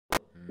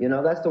You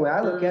know, that's the way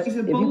I look at it. He's a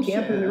If you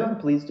can't prove me bullshitter wrong,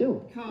 please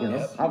do. You know,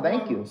 because I'll he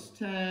thank you. wants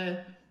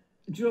to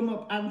drum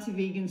up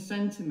anti-vegan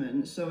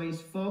sentiment, so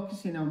he's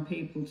focusing on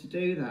people to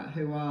do that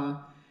who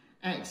are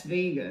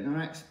ex-vegan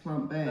or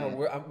ex-plant-based.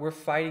 No, we're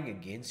fighting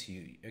against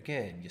you.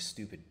 Again, you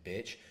stupid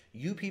bitch.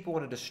 You people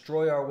want to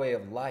destroy our way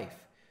of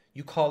life.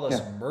 You call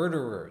us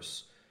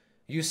murderers.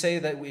 You say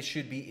that it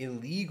should be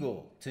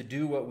illegal to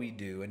do what we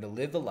do and to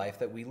live the life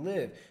that we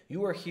live.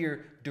 You are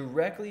here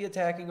directly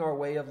attacking our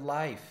way of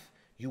life.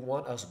 You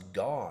want us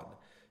gone.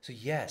 So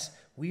yes,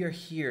 we are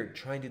here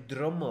trying to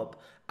drum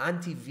up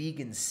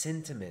anti-vegan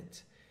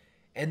sentiment.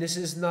 And this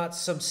is not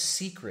some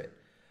secret.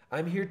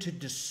 I'm here to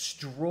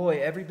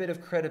destroy every bit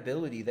of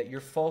credibility that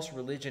your false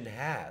religion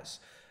has.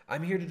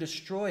 I'm here to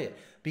destroy it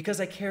because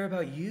I care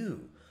about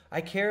you. I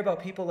care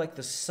about people like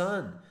the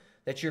son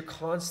that you're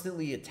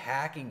constantly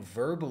attacking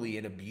verbally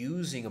and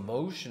abusing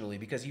emotionally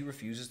because he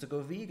refuses to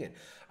go vegan.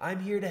 I'm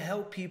here to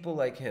help people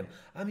like him.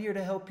 I'm here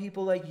to help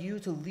people like you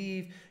to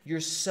leave your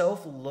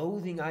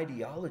self-loathing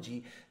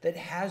ideology that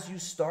has you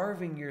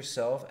starving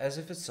yourself as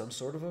if it's some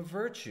sort of a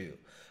virtue.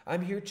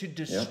 I'm here to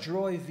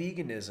destroy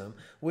veganism,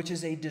 which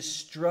is a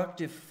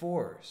destructive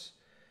force.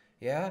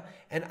 Yeah?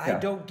 And I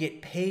don't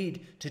get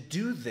paid to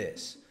do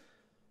this.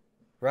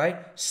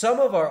 Right? Some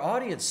of our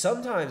audience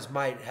sometimes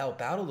might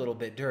help out a little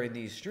bit during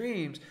these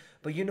streams,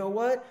 but you know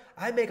what?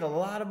 I make a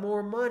lot of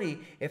more money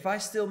if I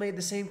still made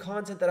the same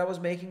content that I was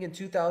making in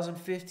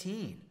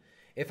 2015.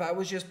 If I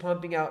was just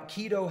pumping out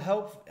keto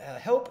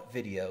help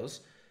videos,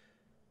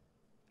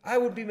 I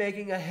would be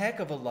making a heck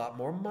of a lot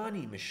more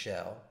money,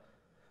 Michelle.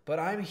 But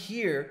I'm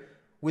here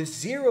with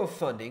zero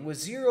funding, with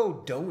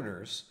zero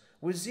donors,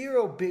 with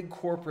zero big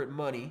corporate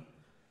money,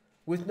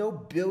 with no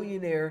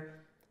billionaire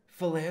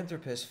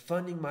philanthropist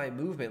funding my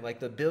movement, like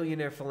the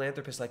billionaire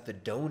philanthropist, like the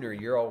donor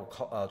you're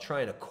all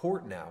trying to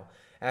court now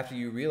after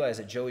you realize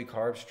that Joey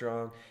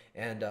Carbstrong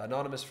and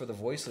Anonymous for the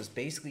Voiceless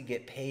basically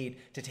get paid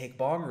to take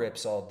bong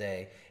rips all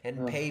day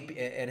and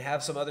pay and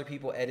have some other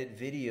people edit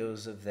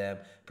videos of them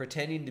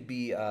pretending to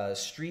be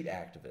street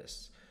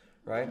activists,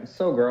 right? It's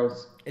so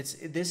gross. It's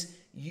this.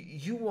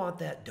 You want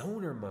that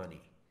donor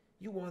money.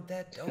 You want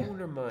that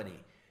donor money.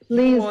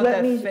 Please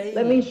let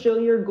me show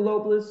your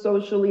globalist,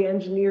 socially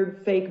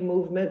engineered fake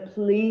movement.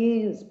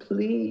 Please,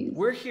 please.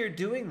 We're here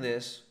doing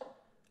this.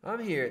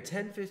 I'm here at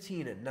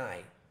 10:15 at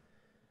night,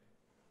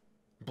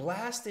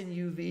 blasting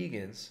you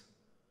vegans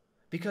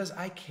because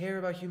I care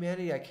about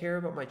humanity. I care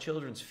about my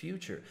children's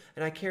future,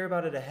 and I care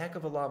about it a heck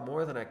of a lot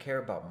more than I care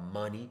about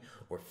money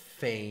or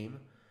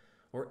fame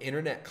or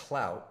internet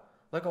clout,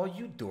 like all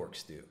you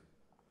dorks do.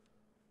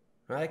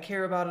 I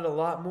care about it a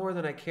lot more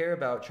than I care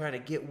about trying to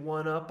get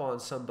one up on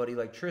somebody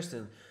like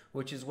Tristan,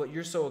 which is what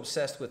you're so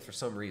obsessed with for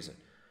some reason.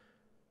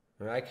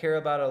 I care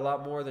about it a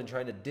lot more than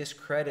trying to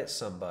discredit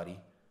somebody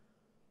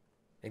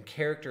and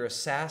character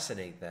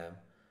assassinate them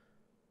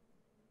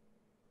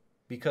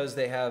because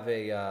they have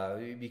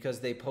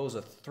because they pose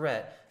a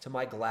threat to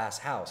my glass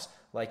house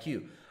like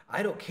you.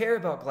 I don't care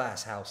about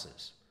glass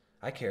houses.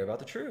 I care about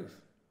the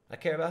truth. I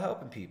care about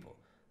helping people.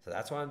 So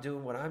that's why I'm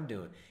doing what I'm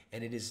doing.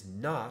 And it is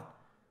not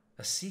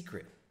a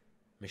secret,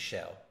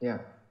 Michelle. Yeah.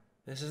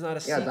 This is not a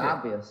secret. Yeah, it's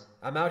obvious.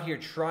 I'm out here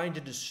trying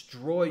to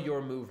destroy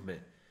your movement,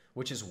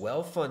 which is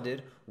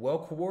well-funded,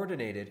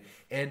 well-coordinated,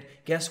 and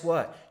guess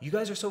what? You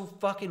guys are so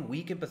fucking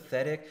weak and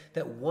pathetic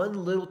that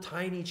one little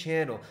tiny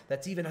channel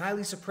that's even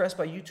highly suppressed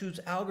by YouTube's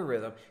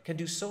algorithm can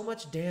do so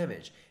much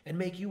damage and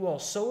make you all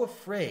so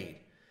afraid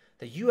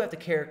that you have to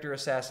character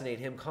assassinate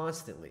him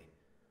constantly.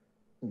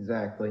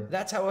 Exactly.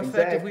 That's how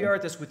effective we are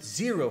at this with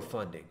zero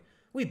funding.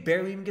 We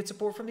barely even get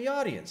support from the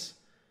audience.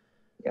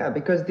 Yeah,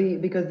 because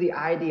the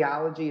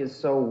ideology is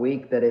so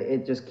weak that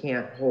it just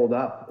can't hold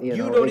up. You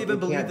know, don't even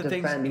believe the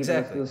things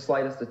exactly the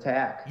slightest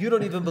attack. You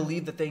don't even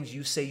believe the things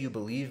you say you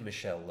believe,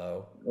 Michelle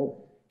Lowe.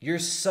 Nope. Your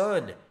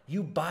son,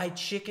 you buy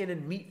chicken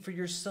and meat for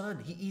your son.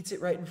 He eats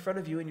it right in front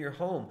of you in your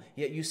home.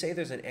 Yet you say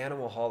there's an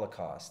animal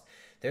holocaust.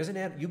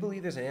 You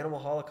believe there's an animal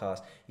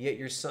holocaust, yet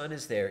your son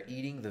is there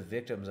eating the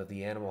victims of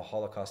the animal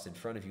holocaust in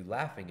front of you,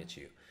 laughing at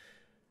you.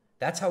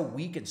 That's how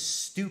weak and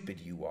stupid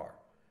you are.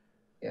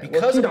 Yeah,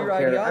 because of your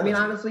ideology. I mean,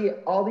 honestly,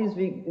 all these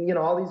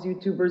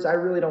YouTubers, I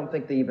really don't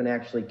think they even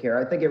actually care.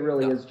 I think it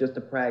really is just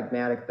a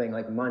pragmatic thing,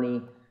 like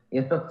money.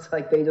 You know, it's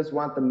like they just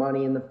want the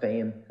money and the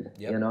fame.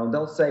 Yep. You know,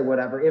 they'll say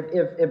whatever.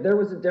 If there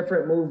was a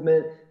different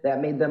movement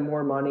that made them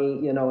more money,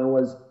 you know, and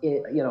was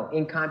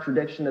in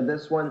contradiction to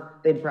this one,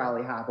 they'd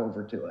probably hop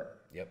over to it.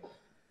 Yep.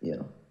 You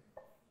know.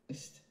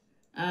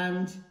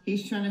 And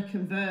he's trying to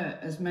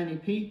convert as many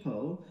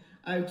people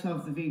out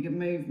of the vegan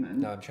movement.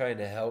 No, I'm trying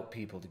to help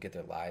people to get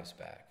their lives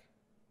back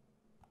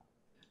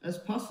as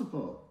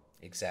possible.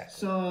 Exactly.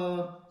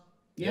 So,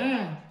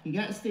 yeah, he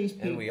gets these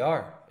people.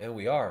 And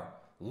we are.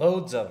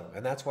 Loads of them.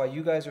 And that's why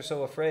you guys are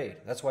so afraid.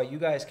 That's why you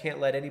guys can't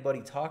let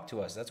anybody talk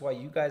to us. That's why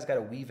you guys got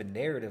to weave a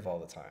narrative all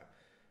the time.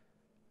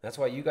 That's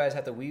why you guys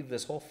have to weave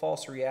this whole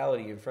false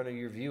reality in front of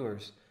your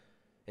viewers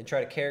and try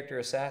to character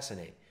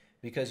assassinate.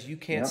 Because you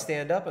can't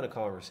stand up in a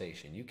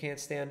conversation. You can't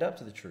stand up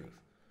to the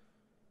truth.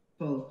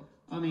 Well,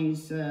 on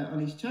his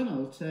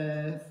channel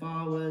to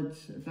forward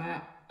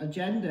that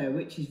agenda,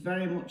 which is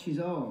very much his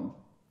own.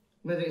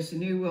 Whether it's a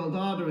New World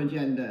Order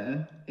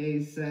agenda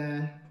is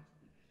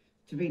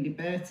to be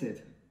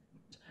debated.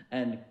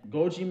 And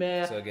Goji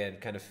Man. So again,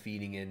 kind of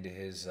feeding into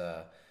his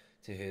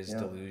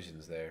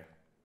delusions there.